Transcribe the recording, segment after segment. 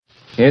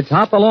It's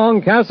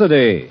Hopalong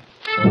Cassidy.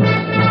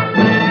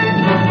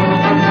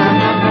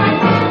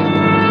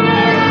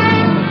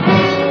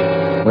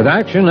 With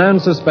action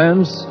and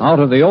suspense, out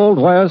of the Old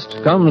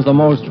West comes the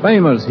most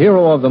famous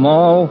hero of them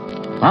all,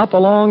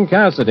 Hopalong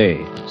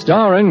Cassidy,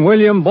 starring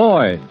William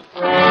Boyd.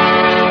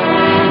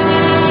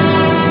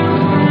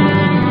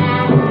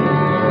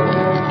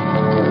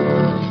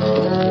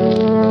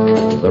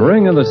 The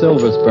ring of the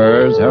Silver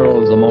Spurs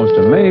heralds the most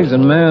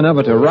amazing man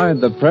ever to ride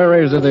the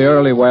prairies of the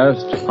early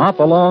West,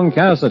 Hopalong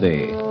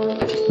Cassidy.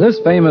 This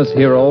famous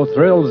hero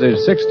thrills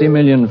his 60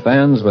 million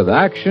fans with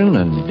action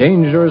and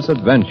dangerous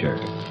adventure.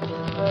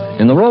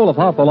 In the role of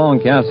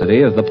Hopalong Cassidy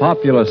is the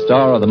popular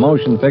star of the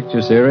motion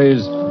picture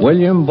series,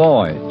 William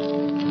Boyd.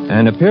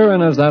 And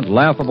appearing as that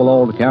laughable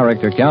old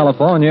character,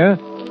 California,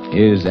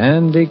 is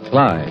Andy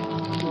Clyde.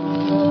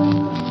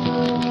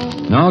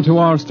 Now to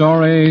our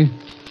story,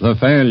 The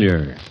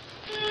Failure.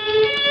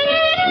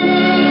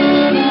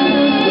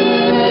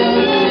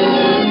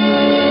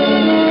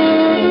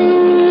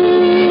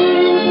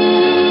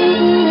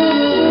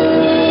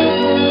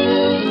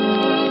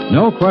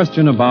 No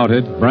question about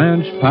it,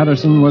 Branch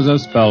Patterson was a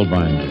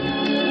spellbinder.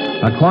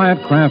 A quiet,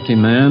 crafty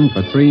man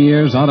for 3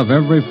 years out of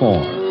every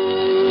 4.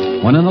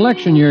 When an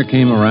election year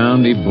came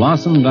around, he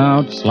blossomed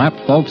out,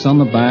 slapped folks on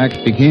the back,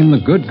 became the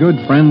good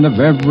friend of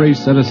every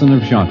citizen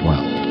of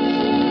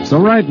Shotwell. So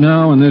right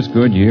now, in this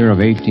good year of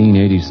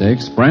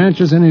 1886,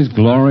 Branch is in his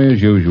glory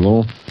as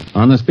usual,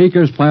 on the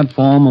speaker's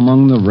platform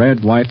among the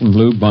red, white, and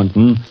blue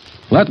bunting,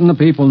 letting the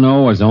people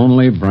know as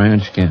only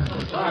Branch can.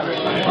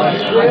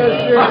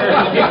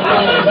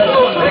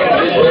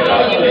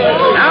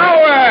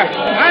 Now,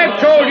 I've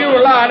told you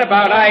a lot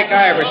about Ike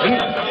Iverson.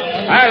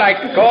 I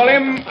like to call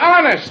him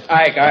Honest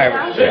Ike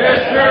Iverson.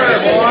 Yes, sir,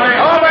 boy.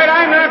 Oh, but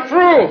I'm not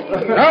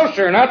through. No,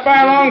 sir, not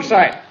by a long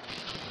sight.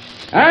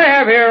 I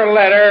have here a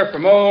letter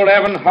from old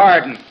Evan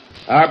Hardin,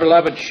 our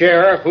beloved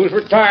sheriff, who's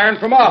retiring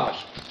from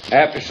office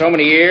after so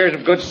many years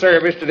of good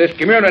service to this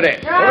community.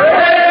 Now,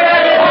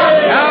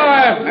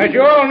 as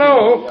you all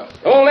know,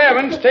 old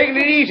Evan's taking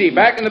it easy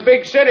back in the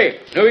big city,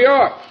 New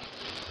York.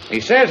 He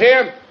says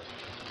here,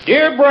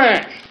 Dear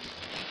Branch,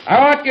 I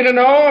want you to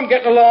know I'm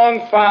getting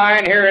along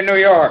fine here in New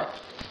York.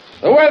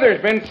 The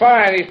weather's been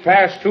fine these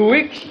past 2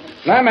 weeks,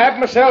 and I'm having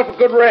myself a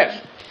good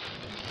rest.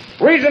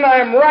 The reason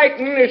I'm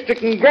writing is to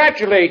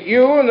congratulate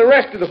you and the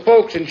rest of the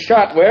folks in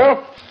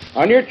Shotwell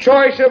on your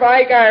choice of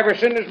Ike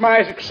Iverson as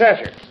my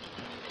successor.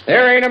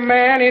 There ain't a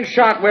man in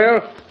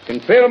Shotwell can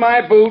fill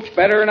my boots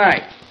better than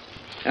Ike.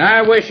 And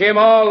I wish him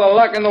all the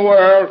luck in the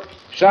world.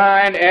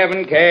 Signed,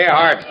 Evan K.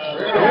 Hardin.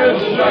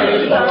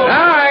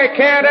 Now, I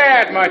can't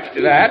add much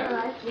to that,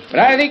 but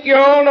I think you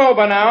all know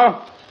by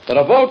now that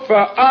a vote for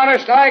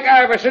Honest Ike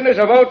Iverson is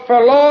a vote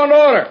for law and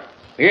order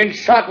in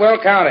Shotwell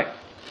County.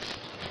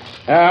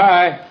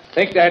 I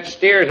think that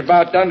steer's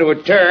about done to a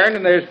turn,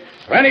 and there's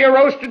plenty of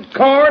roasted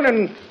corn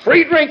and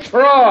free drinks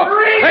for all.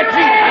 Let's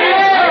eat.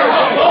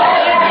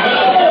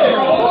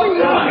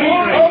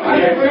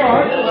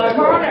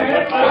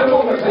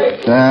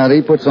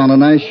 He puts on a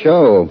nice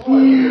show.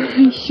 Yeah,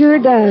 he sure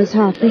does,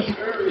 Hoppy.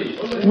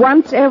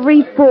 Once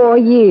every 4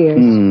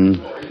 years.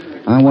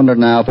 I wonder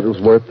now if it was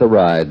worth the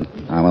ride.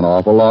 I'm an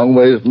awful long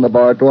ways from the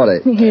bar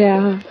 20.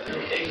 Yeah.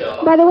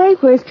 By the way,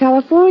 where's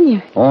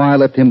California? Oh, I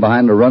left him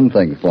behind to run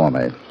things for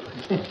me.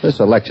 This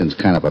election's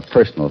kind of a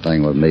personal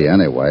thing with me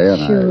anyway.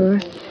 And Sure.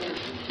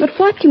 But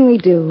what can we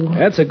do?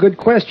 That's a good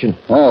question.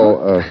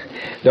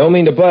 Don't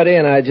mean to butt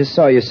in. I just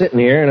saw you sitting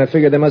here, and I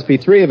figured there must be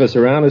 3 of us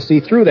around to see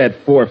through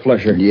that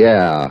 4-flusher.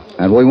 Yeah,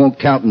 and we won't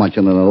count much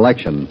in an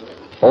election.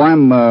 Oh,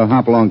 I'm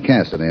Hopalong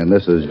Cassidy, and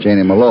this is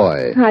Janie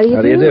Malloy. How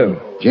do you do?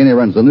 Janie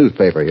runs the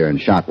newspaper here in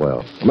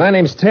Shotwell. My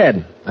name's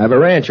Ted. I have a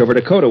ranch over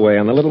Dakota way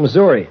on the Little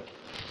Missouri.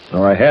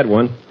 Or I had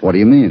one. What do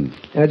you mean?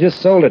 I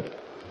just sold it.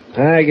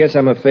 I guess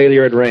I'm a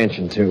failure at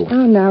ranching, too.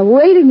 Oh, now,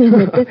 wait a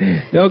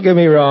minute. Don't get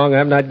me wrong.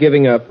 I'm not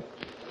giving up.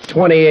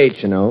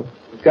 28, you know.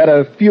 Got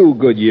a few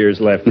good years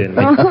left in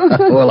me.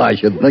 Well, I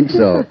should think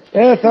so.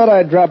 I thought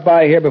I'd drop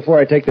by here before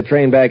I take the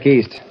train back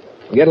east.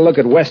 Get a look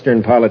at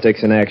Western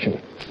politics in action.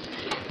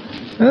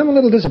 I'm a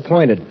little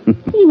disappointed.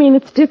 You mean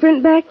it's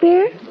different back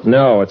there?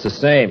 No, it's the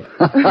same.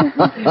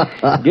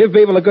 Give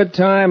people a good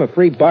time, a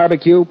free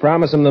barbecue,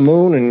 promise them the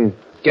moon, and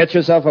get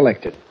yourself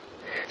elected.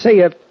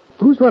 Say,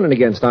 who's running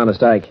against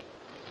Honest Ike?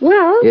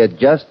 Well... It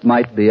just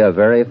might be a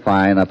very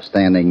fine,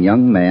 upstanding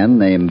young man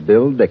named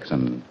Bill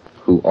Dixon,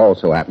 who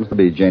also happens to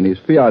be Janie's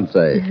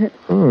fiancé.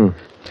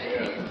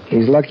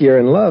 He's luckier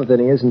in love than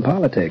he is in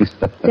politics.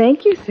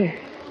 Thank you, sir.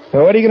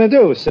 Well, what are you going to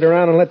do? Sit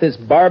around and let this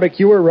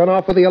barbecuer run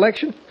off with the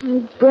election?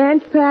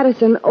 Branch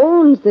Patterson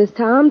owns this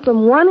town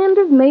from one end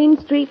of Main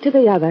Street to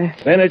the other.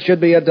 Then it should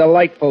be a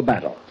delightful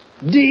battle.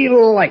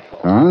 Delightful.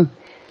 Huh?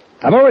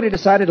 I've already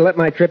decided to let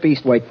my trip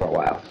east wait for a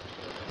while.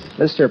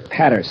 Mr.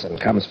 Patterson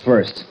comes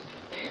first.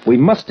 We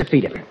must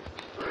defeat him.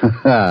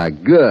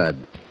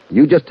 Good.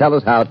 You just tell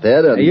us how,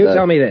 Ted. And, now, you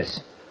tell me this.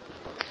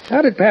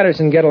 How did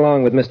Patterson get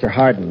along with Mr.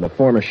 Hardin, the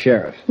former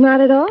sheriff? Not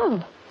at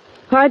all.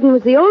 Hardin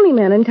was the only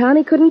man in town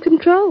he couldn't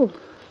control.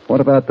 What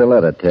about the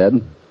letter,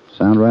 Ted?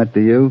 Sound right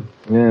to you?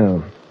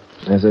 No.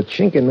 There's a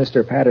chink in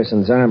Mr.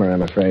 Patterson's armor,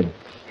 I'm afraid.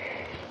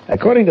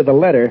 According to the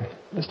letter,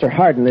 Mr.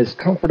 Hardin is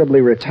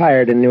comfortably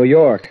retired in New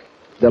York,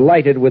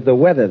 delighted with the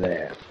weather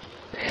there.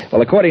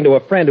 Well, according to a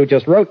friend who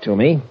just wrote to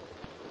me,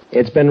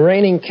 it's been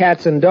raining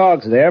cats and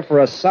dogs there for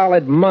a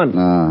solid month.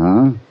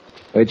 Uh-huh.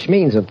 Which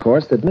means, of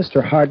course, that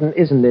Mr. Hardin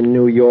isn't in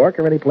New York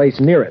or any place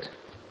near it.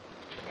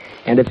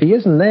 And if he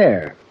isn't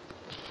there,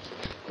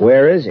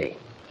 where is he?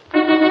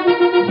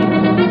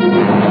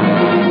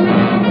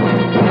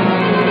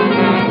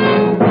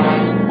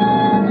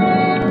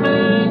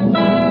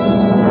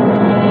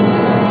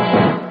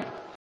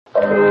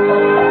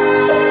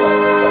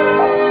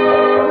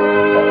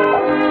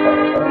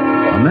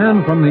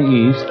 From the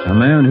East, a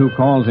man who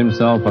calls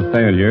himself a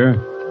failure,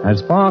 has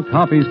sparked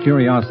Hoppy's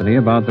curiosity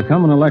about the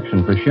coming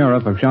election for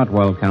sheriff of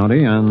Shotwell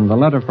County and the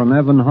letter from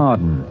Evan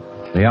Hardin,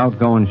 the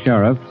outgoing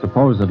sheriff,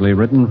 supposedly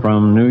written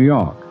from New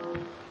York.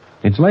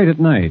 It's late at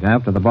night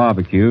after the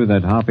barbecue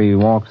that Hoppy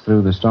walks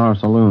through the Star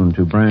Saloon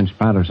to Branch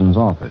Patterson's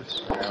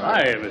office.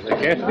 Hi,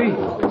 Mr. Gatsby.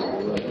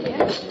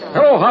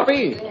 Hello,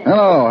 Hoppy.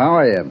 Hello, how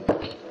are you?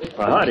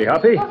 Howdy,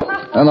 Hoppy.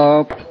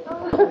 Hello.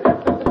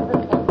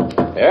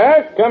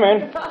 Yeah, come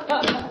in.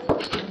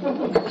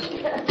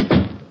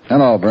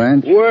 Hello,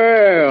 Branch.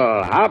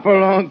 Well, hop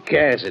along,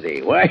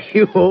 Cassidy. Why,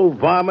 you old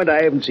varmint,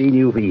 I haven't seen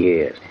you for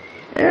years.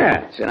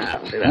 Yeah, sit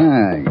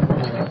down.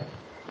 Thanks.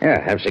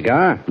 Yeah, have a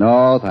cigar?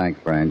 No, thanks,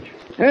 Branch.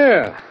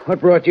 Yeah, what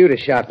brought you to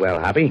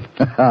Shotwell, Hoppy?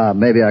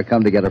 Maybe I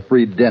come to get a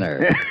free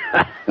dinner.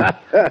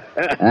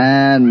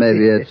 And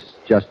maybe it's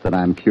just that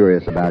I'm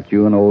curious about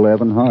you and old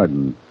Evan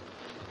Hardin.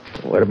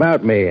 What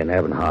about me and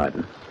Evan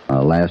Hardin?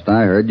 Last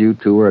I heard, you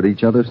two were at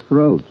each other's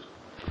throats.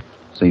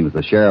 Seems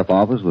the sheriff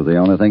office was the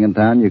only thing in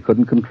town you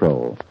couldn't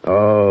control.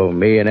 Oh,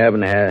 me and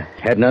Evan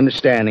had an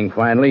understanding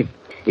finally.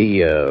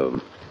 He,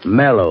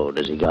 mellowed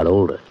as he got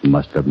older.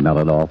 Must have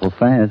mellowed awful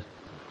fast.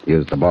 He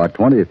was at the bar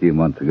 20 a few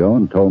months ago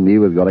and told me he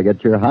was going to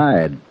get your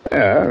hide.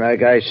 Yeah,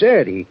 like I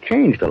said, he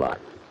changed a lot.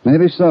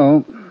 Maybe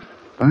so.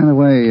 By the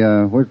way,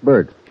 where's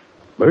Bert?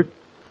 Bert?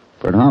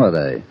 Bert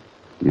Holliday.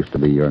 Used to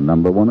be your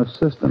number one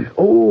assistant.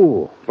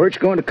 Oh, Bert's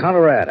going to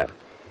Colorado.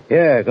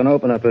 Yeah, going to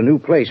open up a new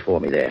place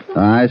for me there.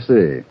 I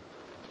see.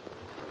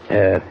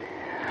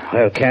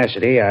 Well,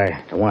 Cassidy,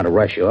 I don't want to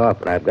rush you off,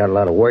 but I've got a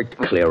lot of work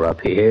to clear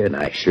up here,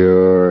 and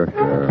Sure.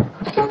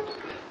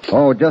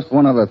 Oh, just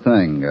one other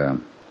thing.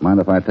 Mind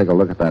if I take a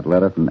look at that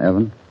letter from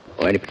Evan?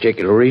 Oh, any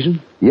particular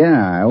reason?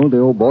 Yeah, I owe the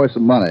old boy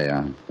some money.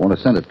 I want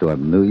to send it to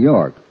him in New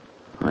York.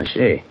 I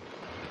see.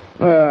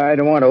 Well, I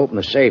don't want to open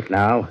the safe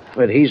now,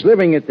 but he's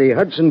living at the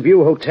Hudson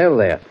View Hotel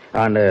there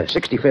on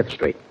 65th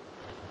Street.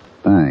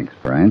 Thanks,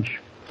 Branch.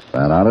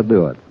 That ought to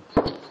do it.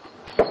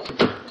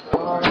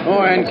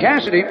 Oh, and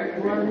Cassidy,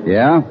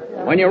 Yeah?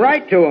 when you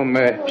write to him,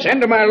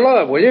 send him my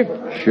love, will you?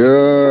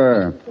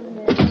 Sure.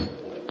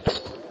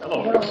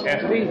 Hello, Mr.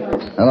 Cassidy.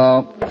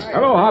 Hello.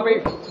 Hello,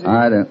 Hoppy.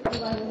 I do.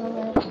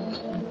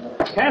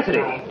 Cassidy.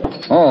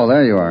 Oh,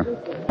 there you are.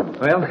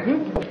 Well,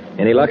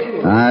 any luck?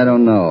 I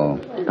don't know.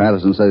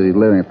 Patterson says he's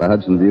living at the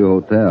Hudson View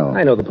Hotel.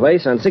 I know the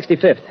place on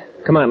 65th.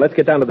 Come on, let's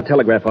get down to the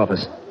telegraph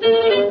office.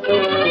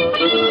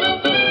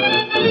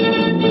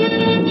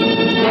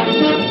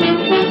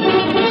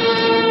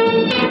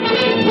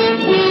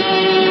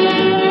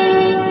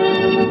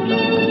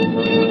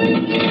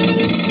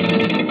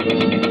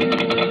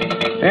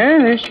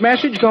 This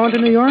message going to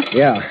New York?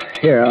 Yeah,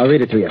 here, I'll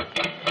read it to you.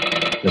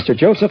 Mr.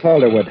 Joseph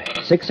Alderwood,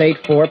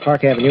 684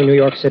 Park Avenue, New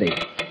York City.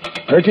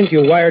 Urgent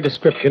you wire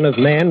description of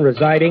man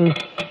residing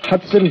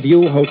Hudson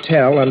View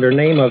Hotel under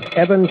name of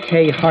Evan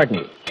K.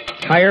 Hardin.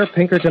 Hire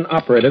Pinkerton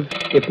operative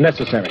if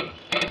necessary.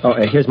 Oh,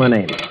 here's my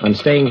name. I'm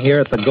staying here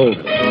at the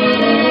Golden.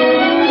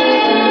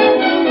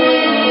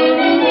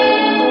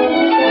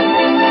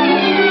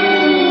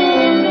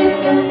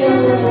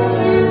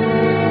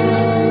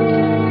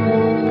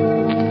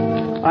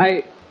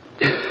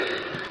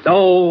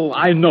 Oh,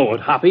 I know it,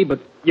 Hoppy, but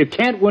you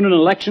can't win an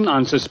election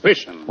on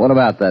suspicion. What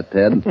about that,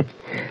 Ted?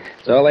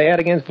 That's all they had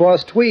against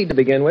Boss Tweed to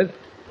begin with.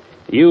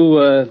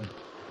 You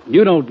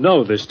don't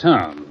know this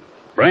town.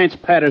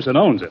 Branch Patterson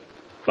owns it.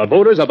 The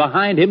voters are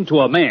behind him to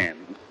a man.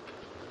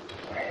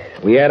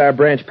 We had our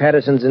Branch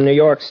Pattersons in New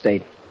York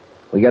State.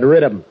 We got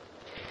rid of them.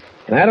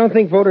 And I don't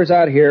think voters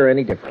out here are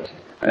any different.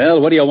 Well,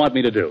 what do you want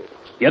me to do?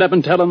 Get up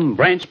and tell them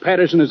Branch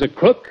Patterson is a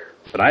crook?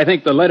 But I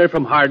think the letter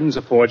from Hardin's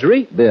a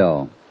forgery?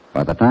 Bill,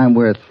 by the time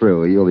we're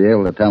through, you'll be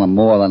able to tell them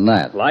more than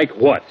that. Like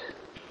what?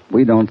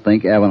 We don't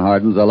think Evan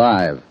Hardin's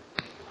alive.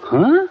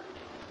 Huh?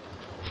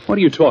 What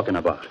are you talking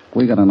about?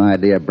 We got an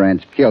idea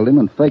Branch killed him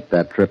and faked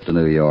that trip to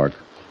New York.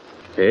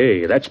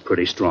 Hey, that's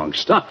pretty strong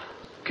stuff.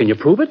 Can you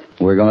prove it?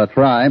 We're going to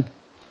try.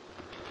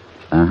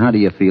 How do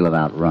you feel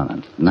about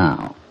running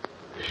now?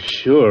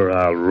 Sure,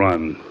 I'll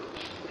run.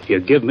 If you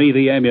give me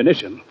the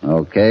ammunition.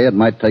 Okay, it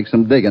might take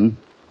some digging,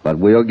 but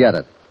we'll get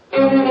it.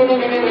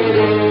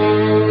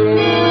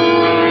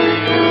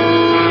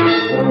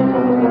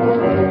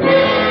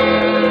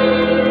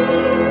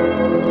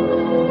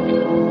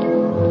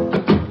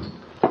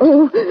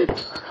 Oh,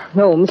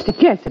 no, Mr.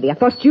 Cassidy, I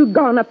thought you'd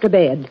gone up to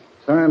bed.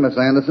 Sorry, Miss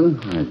Anderson.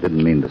 I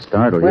didn't mean to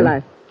startle you. Well,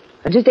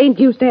 I just ain't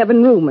used to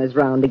having rumors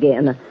round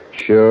again.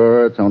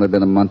 Sure, it's only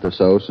been a month or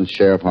so since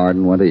Sheriff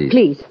Hardin went east.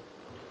 Please,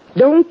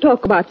 don't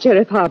talk about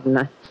Sheriff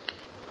Hardin.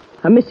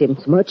 I miss him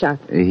so much.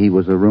 He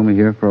was a roomer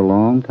here for a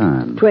long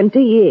time.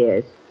 20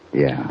 years.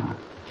 Yeah.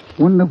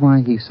 Wonder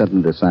why he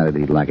suddenly decided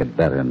he'd like it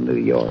better in New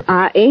York.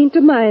 I ain't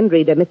a mind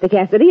reader, Mr.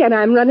 Cassidy, and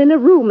I'm running a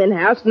rooming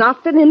house,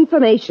 not an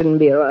information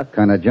bureau.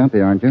 Kind of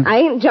jumpy, aren't you? I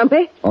ain't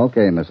jumpy.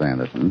 Okay, Miss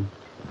Anderson.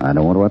 I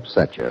don't want to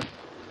upset you.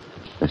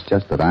 It's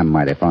just that I'm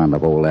mighty fond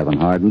of old Evan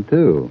Hardin,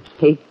 too.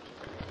 He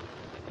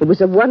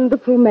was a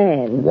wonderful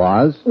man.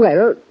 Was?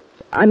 Well,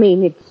 I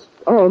mean, it's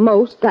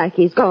almost like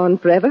he's gone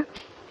forever.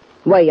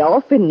 Way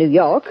off in New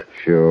York.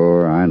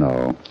 Sure, I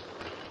know.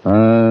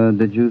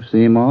 Did you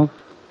see him off?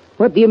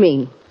 What do you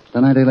mean? The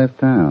night he left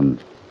town.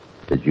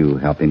 Did you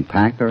help him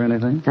pack or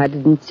anything? I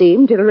didn't see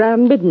him till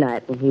around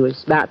midnight when he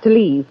was about to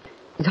leave.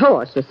 His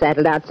horse was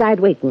saddled outside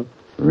waiting.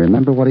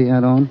 Remember what he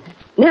had on?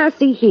 Now,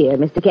 see here,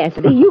 Mr.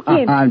 Cassidy, you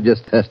can't... I'm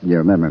just testing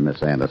your memory,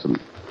 Miss Anderson.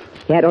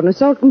 He had on a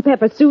salt and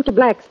pepper suit, a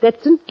black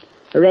Stetson,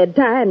 a red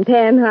tie, and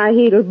tan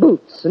high-heeled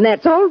boots. And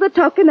that's all the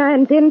talking I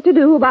intend to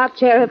do about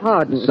Sheriff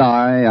Hardin.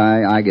 Sorry,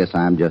 I guess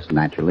I'm just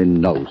naturally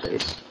nosy.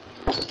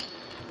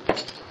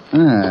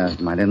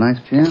 Mighty nice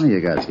piano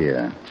you got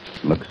here.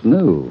 Looks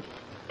new.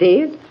 It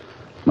is?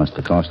 Must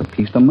have cost a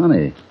piece of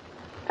money.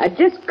 I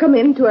just come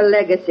into a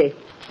legacy.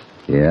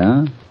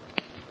 Yeah?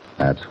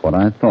 That's what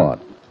I thought.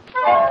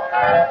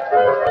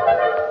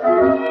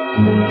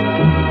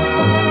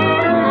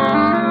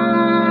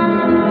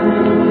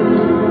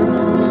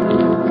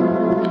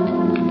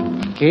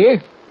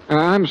 Here?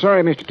 I'm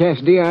sorry, Mr.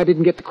 Cassidy, I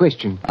didn't get the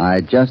question.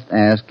 I just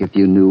asked if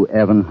you knew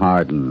Evan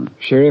Hardin.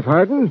 Sheriff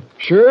Hardin?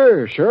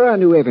 Sure, I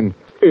knew Evan.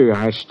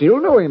 I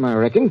still know him, I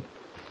reckon.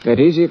 That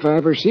is, if I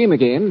ever see him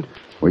again.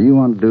 Were you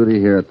on duty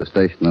here at the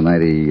station the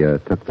night he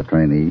took the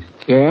train east?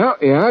 Yeah,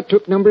 I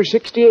took number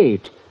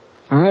 68.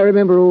 I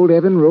remember old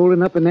Evan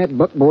rolling up in that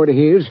buckboard of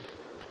his,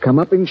 come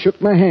up and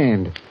shook my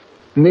hand.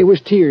 And there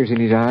was tears in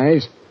his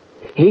eyes.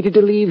 Hated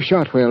to leave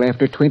Shotwell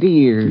after 20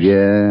 years.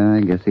 Yeah,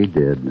 I guess he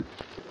did.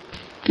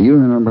 Do you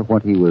remember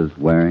what he was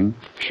wearing?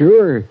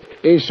 Sure.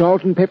 A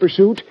salt and pepper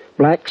suit,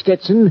 black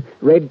Stetson,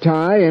 red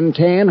tie, and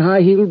tan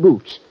high-heeled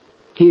boots.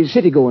 His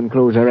city-going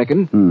clothes, I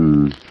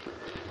reckon.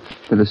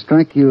 Did it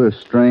strike you as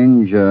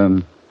strange,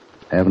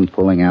 Evan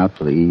pulling out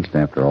for the East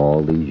after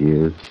all these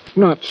years?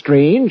 Not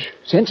strange.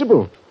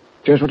 Sensible.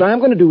 Just what I'm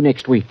going to do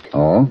next week.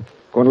 Oh?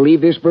 Going to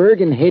leave this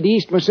burg and head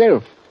east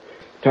myself.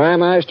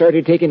 Time I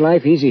started taking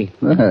life easy.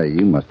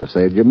 You must have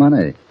saved your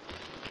money.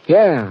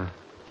 Yeah,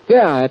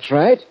 that's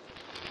right.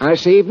 I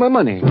saved my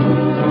money.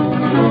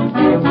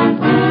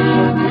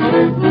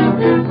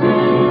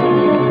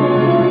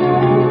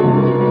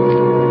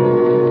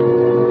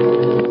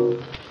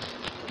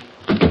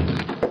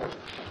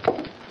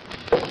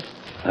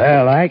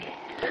 Well, Ike,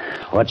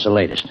 what's the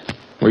latest?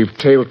 We've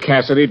tailed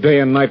Cassidy day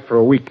and night for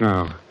a week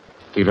now.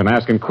 He's been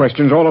asking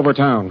questions all over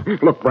town.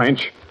 Look,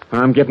 Branch,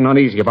 I'm getting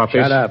uneasy about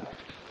this. Shut up.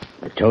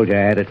 I told you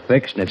I had it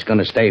fixed, and it's going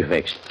to stay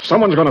fixed.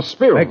 Someone's going to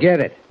spill. Forget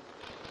it.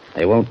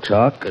 They won't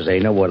talk because they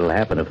know what'll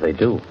happen if they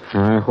do.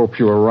 I hope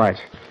you were right.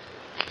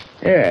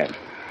 Yeah,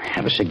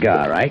 have a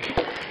cigar, Ike.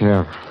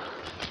 Yeah.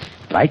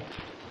 Light?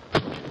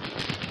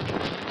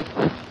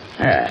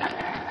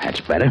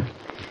 That's better.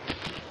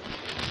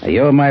 Now,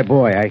 you're my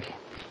boy, Ike.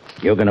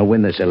 You're going to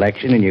win this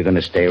election, and you're going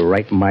to stay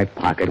right in my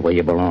pocket where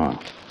you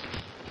belong.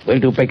 We'll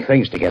do big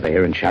things together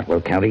here in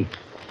Shotwell County.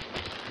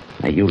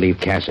 Now, you leave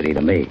Cassidy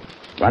to me.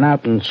 Run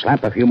out and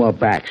slap a few more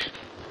backs.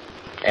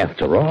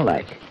 After all,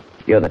 Ike,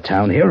 you're the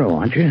town hero,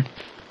 aren't you?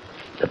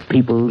 The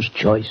people's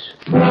choice.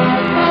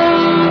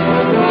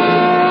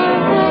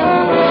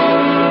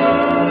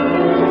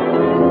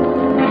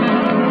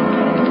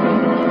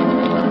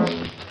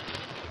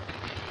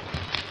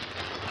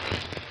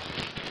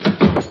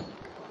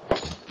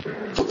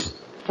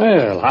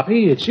 Well,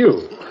 Hoppy, it's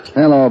you.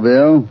 Hello,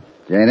 Bill.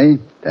 Janie,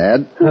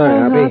 Ted.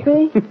 Hi,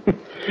 Hoppy.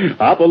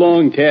 Hop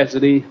along,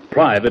 Cassidy,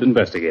 private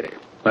investigator.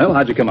 Well,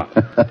 how'd you come up?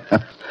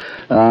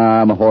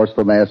 I'm a horse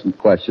from asking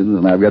questions,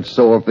 and I've got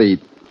sore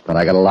feet. But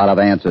I got a lot of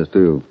answers,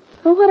 too.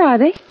 Well, what are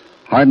they?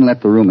 Hardin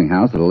left the rooming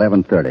house at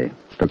 11:30.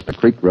 Took the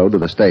creek road to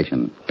the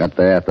station. Got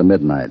there after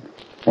midnight.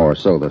 Or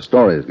so the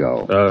stories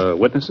go.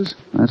 Witnesses?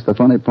 That's the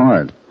funny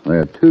part. There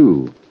are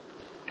two.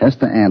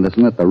 Hester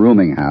Anderson at the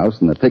rooming house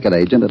and the ticket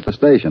agent at the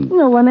station.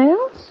 No one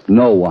else?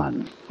 No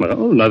one.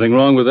 Well, nothing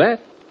wrong with that.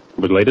 It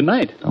was late at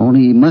night.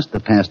 Only he must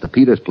have passed the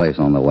Peters place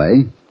on the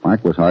way.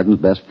 Mark was Hardin's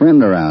best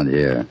friend around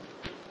here.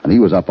 And he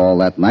was up all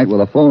that night with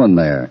a fallen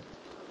mare.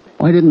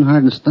 Why didn't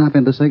Hardin stop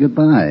in to say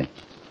goodbye?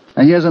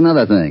 And here's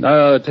another thing.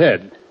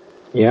 Ted.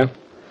 Yeah?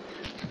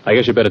 I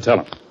guess you better tell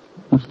him.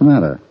 What's the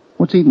matter?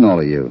 What's eating all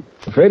of you?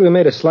 Afraid we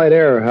made a slight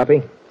error,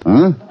 Hoppy.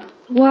 Huh?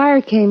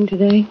 Wire came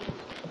today.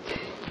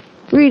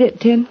 Read it,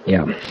 Tim.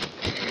 Yeah.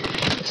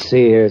 Let's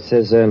see here. It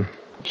says,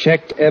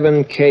 checked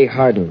Evan K.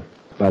 Hardin.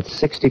 About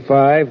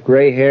 65,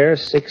 gray hair,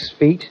 6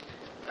 feet,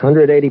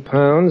 180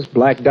 pounds,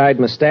 black dyed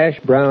mustache,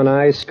 brown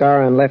eyes,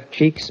 scar on left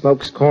cheek,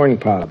 smokes corn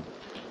cob.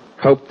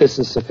 Hope this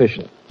is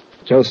sufficient.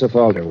 Joseph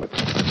Alderwood.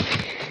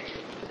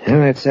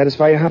 Well, that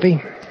satisfy you,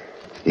 Hoppy?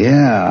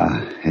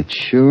 Yeah, it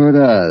sure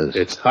does.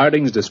 It's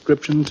Harding's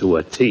description to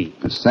a T.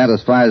 It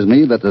satisfies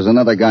me that there's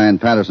another guy in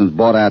Patterson's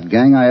bought-out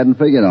gang I hadn't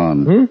figured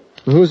on.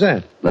 Who's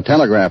that? The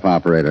telegraph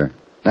operator.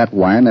 That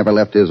wire never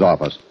left his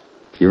office.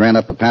 He ran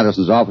up to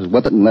Patterson's office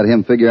with it and let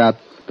him figure out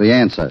the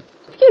answer.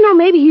 You know,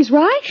 maybe he's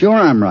right. Sure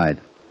I'm right.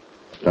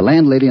 The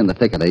landlady and the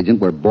ticket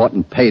agent were bought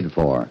and paid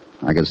for.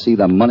 I could see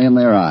the money in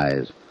their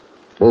eyes.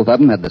 Both of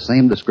them had the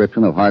same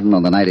description of Hardin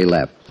on the night he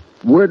left.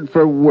 Word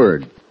for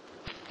word.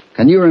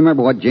 Can you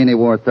remember what Janie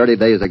wore 30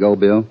 days ago,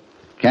 Bill?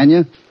 Can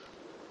you?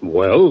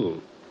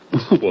 Well,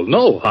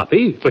 no,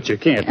 Hoppy, but you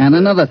can't. And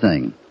another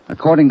thing.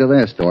 According to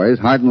their stories,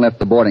 Hardin left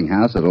the boarding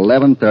house at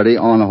 11:30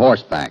 on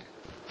horseback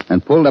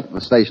and pulled up at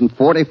the station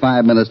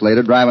 45 minutes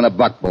later driving a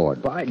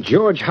buckboard. By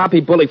George,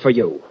 Hoppy, bully for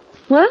you.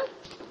 What?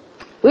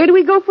 Where do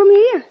we go from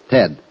here?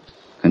 Ted,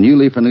 can you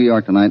leave for New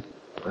York tonight?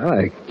 Well,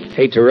 I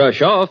hate to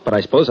rush off, but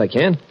I suppose I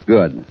can.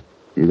 Good.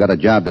 You've got a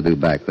job to do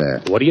back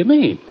there. What do you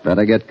mean?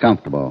 Better get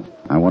comfortable.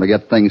 I want to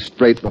get things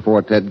straight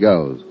before Ted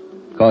goes.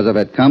 Because if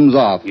it comes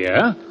off...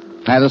 Yeah?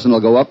 Patterson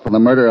will go up for the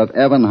murder of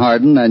Evan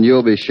Hardin, and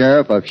you'll be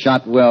sheriff of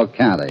Shotwell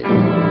County.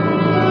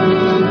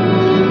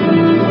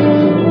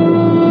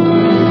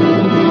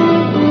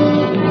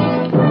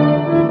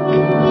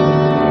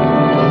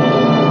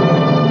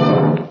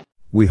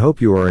 We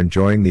hope you are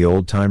enjoying the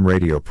old-time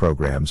radio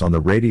programs on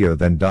the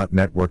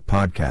RadioThen.Network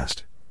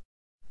podcast.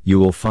 You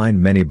will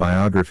find many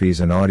biographies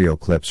and audio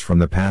clips from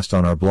the past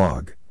on our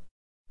blog,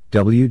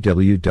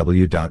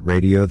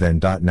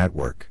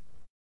 www.radiothen.network.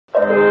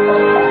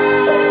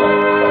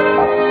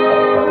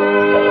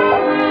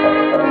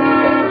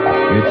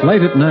 It's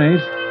late at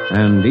night,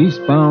 and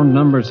eastbound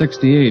number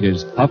 68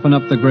 is puffing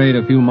up the grade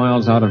a few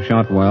miles out of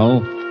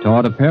Shotwell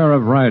toward a pair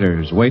of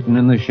riders waiting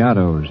in the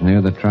shadows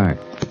near the track.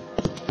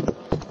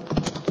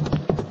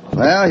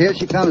 Well, here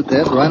she comes,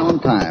 Ted, right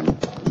on time.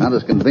 Not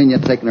as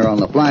convenient taking her on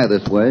the fly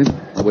this way,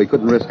 but we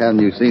couldn't risk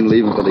having you seen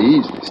leaving for the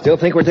east. Still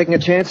think we're taking a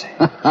chance?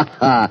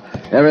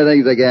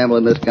 Everything's a gamble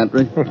in this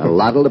country. A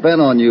lot will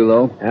depend on you,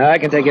 though. I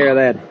can take care of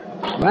that.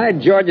 My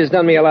George has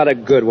done me a lot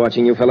of good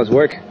watching you fellas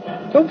work.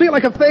 Don't feel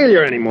like a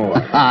failure anymore.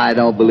 I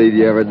don't believe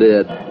you ever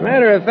did.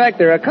 Matter of fact,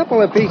 there are a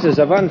couple of pieces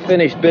of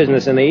unfinished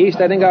business in the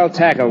East I think I'll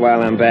tackle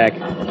while I'm back.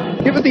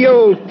 Give it the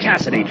old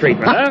Cassidy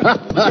treatment,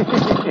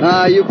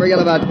 huh? You forget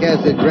about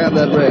Cassidy. Grab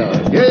that rail.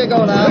 Here you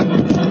go now.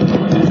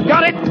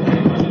 Got it.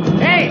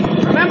 Hey,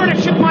 remember to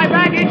ship my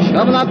baggage?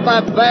 Coming up by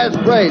fast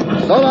freight.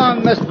 So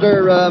long,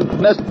 Mr.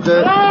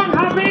 So long,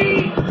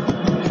 Hoppy.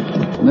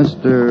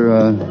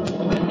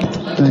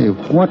 Say,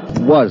 what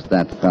was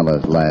that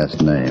fella's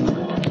last name?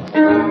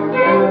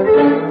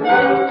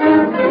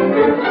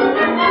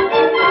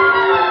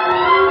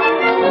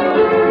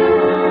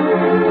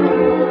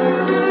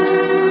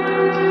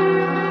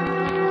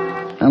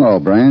 Hello,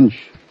 Branch.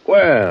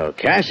 Well,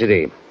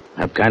 Cassidy,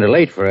 up kind of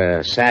late for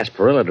a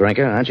sarsaparilla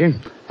drinker, aren't you?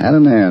 Had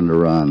an errand to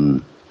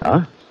run.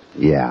 Huh?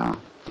 Yeah.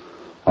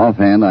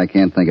 Offhand, I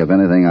can't think of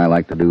anything I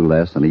like to do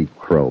less than eat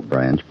crow,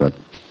 Branch, but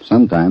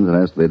sometimes it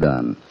has to be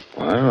done.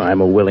 Well,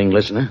 I'm a willing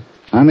listener.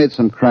 I made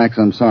some cracks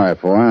I'm sorry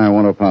for, and I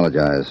want to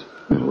apologize.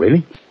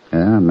 Really?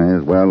 Yeah, I may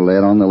as well lay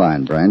it on the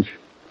line, Branch.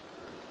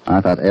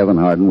 I thought Evan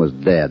Hardin was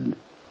dead.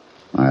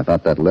 I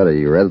thought that letter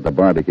you read at the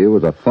barbecue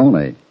was a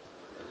phony.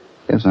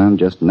 Guess I'm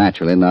just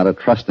naturally not a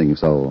trusting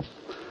soul.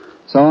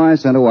 So I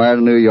sent a wire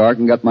to New York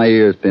and got my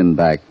ears pinned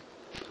back.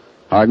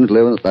 Hardin's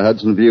living at the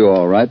Hudson View,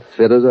 all right,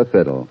 fit as a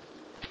fiddle.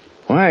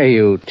 Why are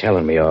you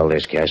telling me all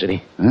this,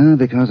 Cassidy?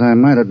 Because I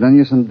might have done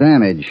you some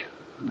damage.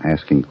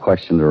 Asking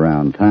questions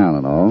around town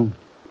and all.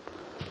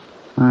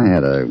 I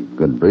had a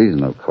good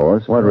reason, of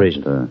course. What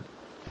reason?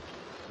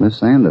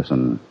 Miss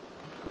Anderson.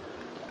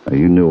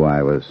 You knew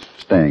I was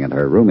staying at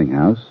her rooming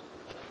house.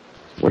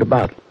 What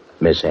about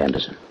Miss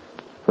Anderson?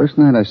 First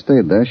night I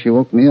stayed there, she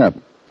woke me up,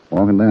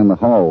 walking down the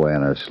hallway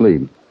in her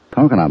sleep,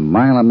 talking a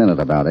mile a minute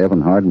about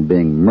Evan Hardin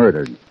being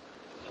murdered.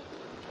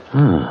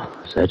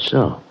 Oh, is that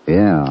so?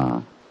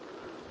 Yeah.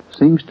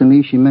 Seems to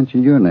me she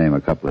mentioned your name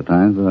a couple of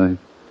times, but I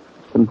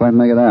couldn't quite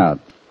make it out.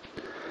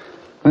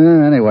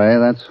 Well, anyway,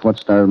 that's what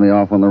started me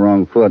off on the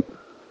wrong foot.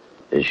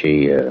 Did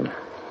she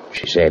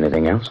say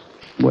anything else?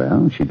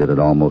 Well, she did it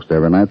almost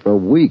every night for a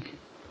week.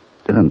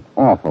 Did an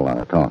awful lot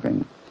of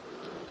talking.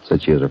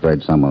 Said she was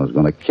afraid someone was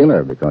going to kill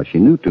her because she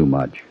knew too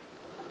much.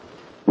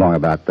 Long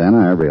about then,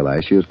 I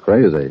realized she was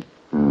crazy.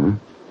 Mm-hmm.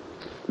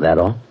 That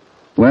all?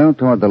 Well,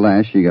 toward the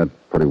last, she got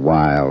pretty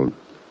wild.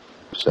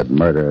 Said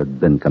murder had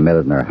been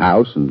committed in her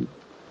house, and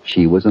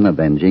she was an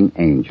avenging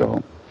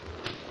angel.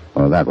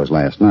 Well, that was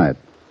last night,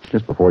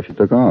 just before she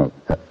took off.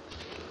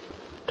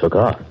 Took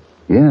off?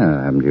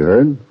 Yeah, haven't you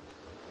heard?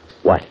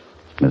 What?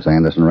 Miss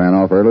Anderson ran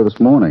off early this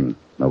morning.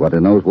 Nobody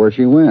knows where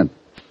she went.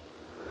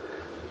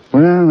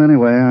 Well,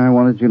 anyway, I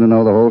wanted you to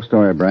know the whole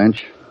story,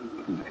 Branch.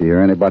 If you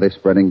hear anybody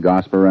spreading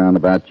gossip around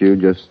about you,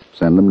 just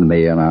send them to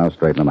me and I'll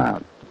straighten them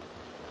out.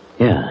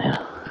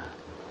 Yeah.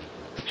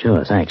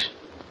 Sure, thanks.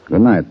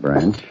 Good night,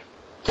 Branch.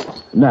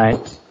 Good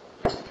night.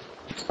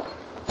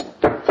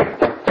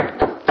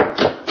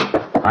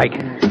 Ike.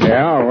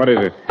 Yeah, what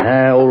is it?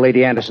 Old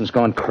Lady Anderson's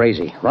gone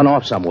crazy. Run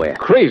off somewhere.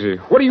 Crazy?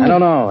 What do you mean?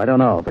 I don't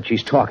know, but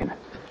she's talking.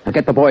 Now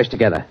get the boys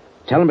together.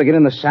 Tell them to get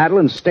in the saddle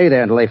and stay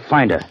there until they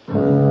find her.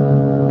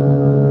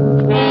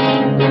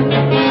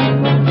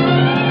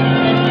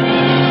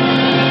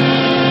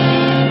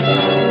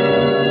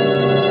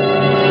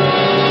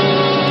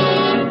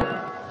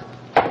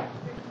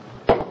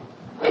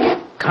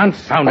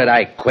 Confound it,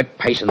 Ike. Quit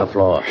pacing the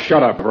floor.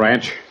 Shut up,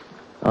 Branch.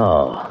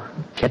 Oh,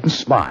 getting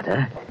smart,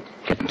 huh?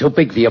 Getting too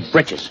big for your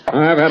britches.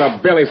 I've had a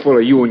belly full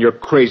of you and your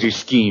crazy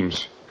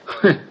schemes.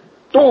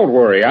 Don't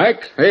worry,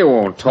 Ike. They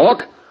won't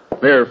talk.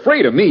 They're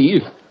afraid of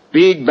me.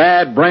 Big,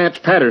 bad Branch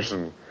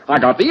Patterson. I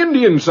got the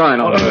Indian sign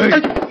on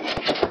it.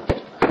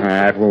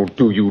 That won't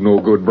do you no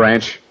good,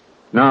 Branch.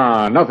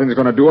 Nah, nothing's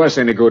going to do us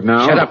any good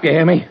now. Shut up, you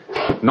hear me?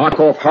 Knock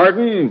off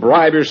Hardin,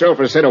 bribe yourself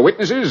a set of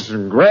witnesses,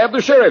 and grab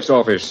the sheriff's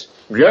office.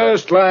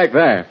 Just like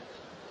that.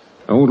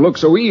 Don't look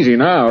so easy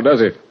now,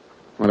 does it?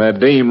 With that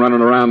dame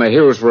running around the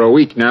hills for a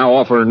week now,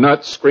 off her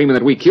nuts, screaming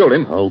that we killed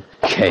him.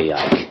 Okay,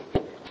 Ike.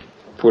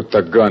 Put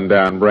the gun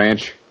down,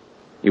 Branch.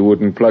 You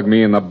wouldn't plug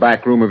me in the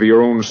back room of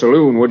your own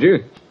saloon, would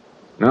you?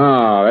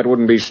 No, that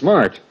wouldn't be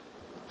smart.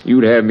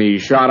 You'd have me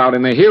shot out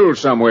in the hills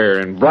somewhere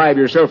and bribe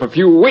yourself a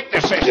few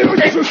witnesses. Give me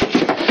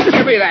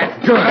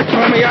that gun.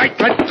 Call me Ike.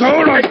 Let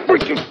go.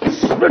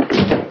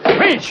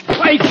 Branch!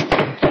 Ike!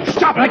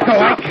 Stop! Let go,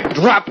 Ike!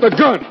 Drop the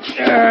gun.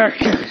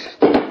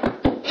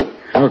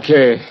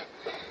 Okay.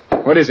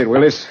 What is it,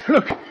 Willis?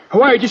 Look, a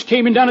wire just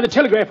came in down at the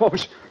telegraph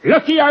office.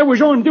 Lucky I was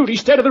on duty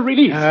instead of the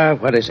relief.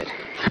 What is it?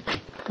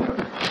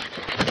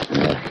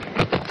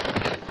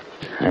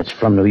 That's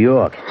from New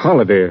York.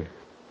 Holiday.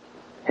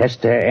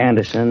 Hester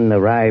Anderson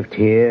arrived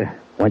here,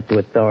 went to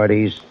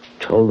authorities,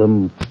 told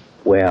them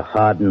where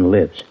Hardin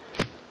lives.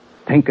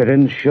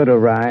 Pinkerton should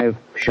arrive,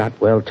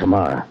 Shotwell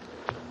tomorrow.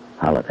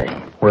 Holiday.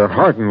 Where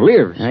Hardin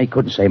lives? He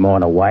couldn't say more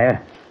on a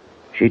wire.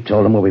 She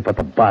told him where we put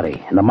the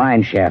body, in the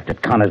mine shaft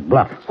at Connor's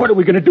Bluff. What are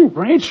we going to do,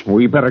 Branch?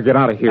 We better get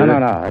out of here. No,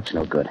 that's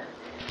no good.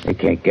 They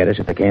can't get us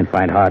if they can't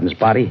find Hardin's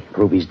body,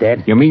 prove he's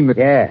dead. You mean that...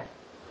 Yeah.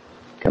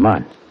 Come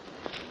on.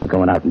 We're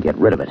going out and get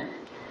rid of it.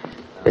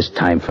 This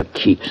time for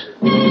keeps.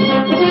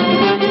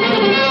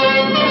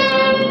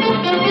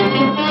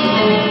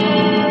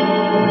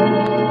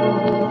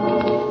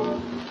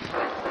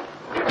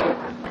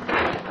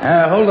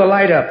 Hold the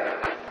light up.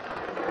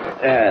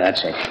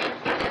 That's it.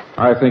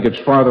 I think it's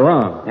farther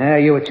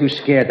on. You were too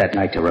scared that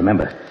night to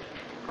remember.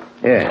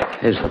 Yeah,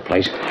 here's the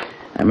place.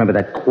 I remember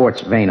that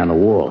quartz vein on the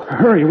wall.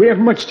 Hurry, we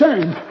haven't much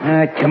time.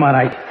 Come on,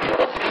 Ike.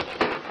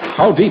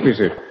 How deep is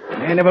it?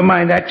 Never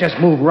mind that. Just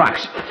move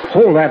rocks.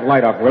 Hold that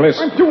light up, Willis.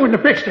 I'm doing the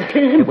best I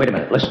can. Hey, wait a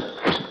minute. Listen.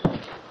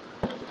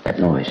 That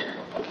noise.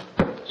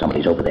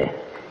 Somebody's over there.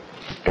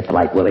 Get the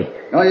light, Willie.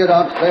 No, you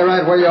don't. Stay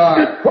right where you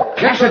are.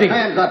 Cassidy. Keep those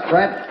hands up,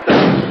 Brett.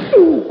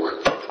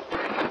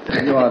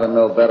 You ought to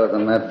know better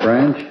than that,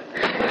 Branch.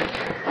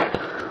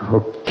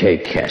 Okay,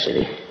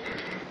 Cassidy.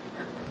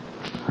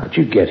 How'd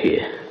you get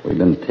here? We've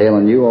been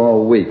tailing you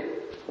all week,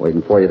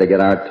 waiting for you to get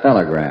our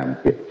telegram.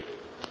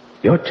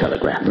 Your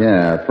telegram?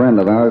 Yeah, a friend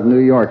of ours in New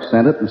York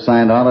sent it and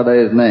signed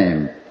Holiday's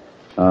name.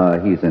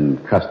 He's in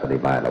custody,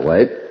 by the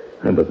way.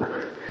 But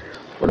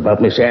what about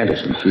Miss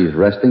Anderson? She's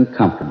resting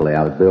comfortably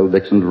out at Bill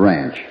Dixon's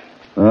ranch.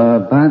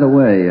 By the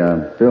way,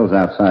 Bill's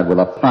outside with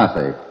a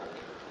posse.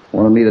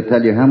 Wanted me to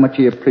tell you how much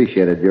he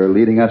appreciated your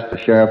leading us to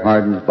Sheriff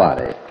Hardin's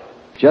body.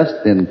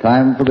 Just in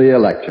time for the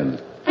election.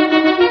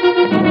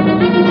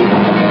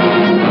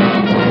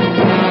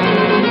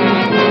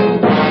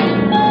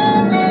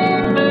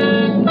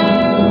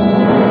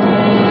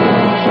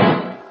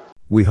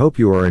 We hope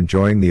you are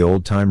enjoying the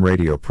old-time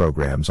radio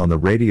programs on the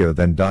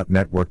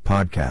RadioThen.network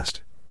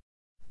podcast.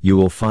 You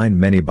will find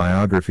many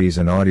biographies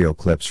and audio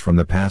clips from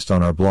the past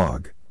on our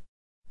blog.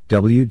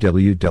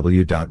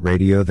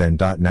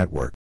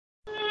 www.radiothen.network.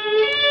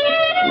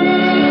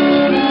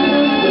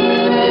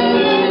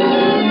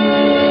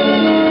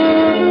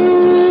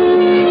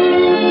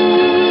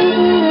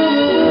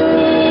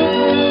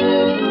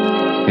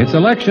 It's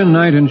election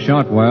night in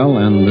Shotwell,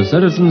 and the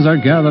citizens are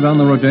gathered on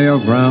the rodeo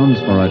grounds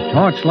for a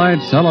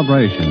torchlight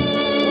celebration. Look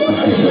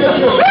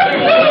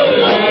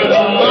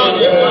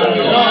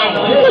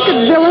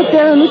at Bill up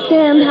there on the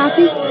stand,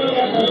 Hoppy.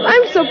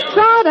 I'm so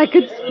proud I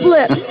could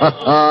split.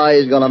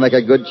 He's going to make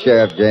a good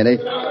sheriff, Janie.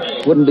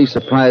 Wouldn't be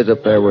surprised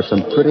if there were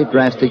some pretty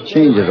drastic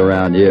changes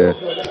around here.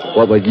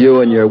 What with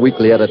you and your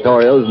weekly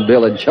editorials and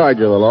Bill in charge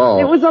of the law.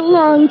 It was a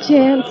long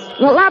chance,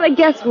 a lot of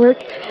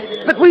guesswork,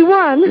 but we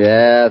won.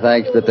 Yeah,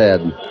 thanks to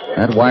Ted.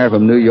 That wire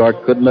from New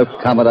York couldn't have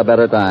come at a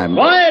better time.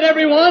 Quiet,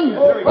 everyone.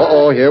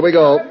 Uh-oh, here we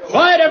go.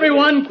 Quiet,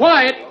 everyone.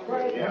 Quiet.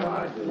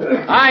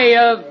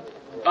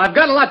 I've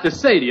got a lot to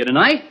say to you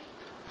tonight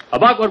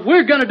about what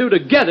we're going to do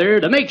together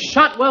to make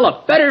Shotwell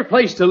a better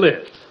place to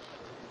live.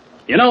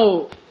 You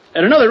know,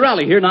 at another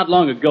rally here not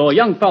long ago, a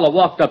young fellow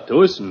walked up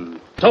to us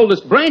and told us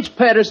Branch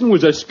Patterson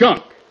was a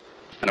skunk,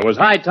 and it was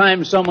high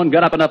time someone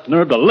got up enough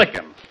nerve to lick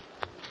him.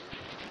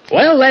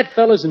 Well, that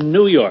fellow's in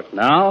New York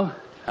now,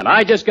 and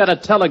I just got a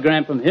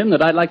telegram from him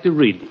that I'd like to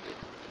read.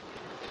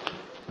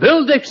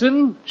 Bill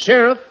Dixon,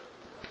 Sheriff,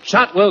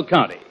 Shotwell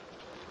County.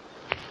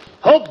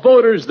 Hope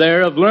voters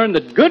there have learned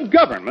that good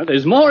government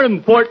is more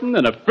important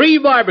than a free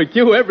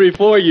barbecue every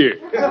 4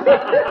 years.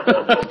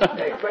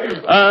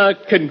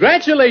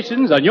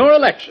 Congratulations on your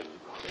election.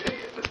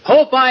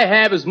 Hope I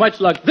have as much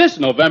luck this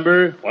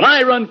November when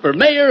I run for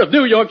mayor of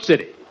New York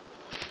City.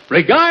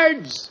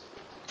 Regards,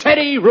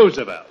 Teddy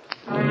Roosevelt.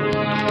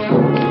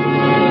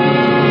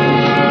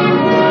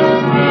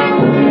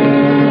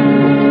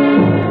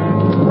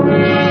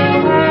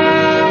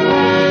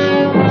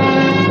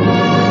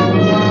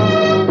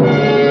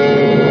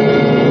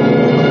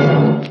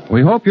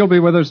 We hope you'll be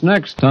with us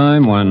next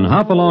time when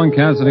Hopalong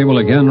Cassidy will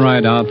again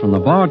ride out from the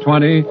Bar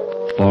 20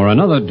 for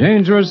another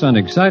dangerous and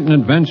exciting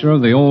adventure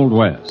of the Old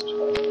West.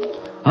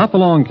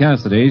 Hopalong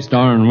Cassidy,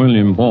 starring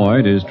William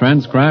Boyd, is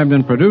transcribed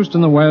and produced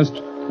in the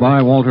West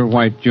by Walter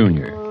White,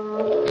 Jr.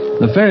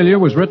 The Failure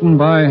was written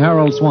by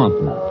Harold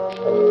Swanton.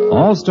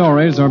 All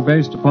stories are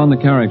based upon the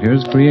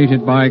characters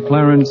created by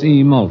Clarence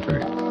E.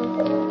 Mulford.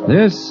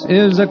 This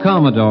is a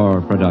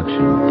Commodore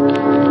production.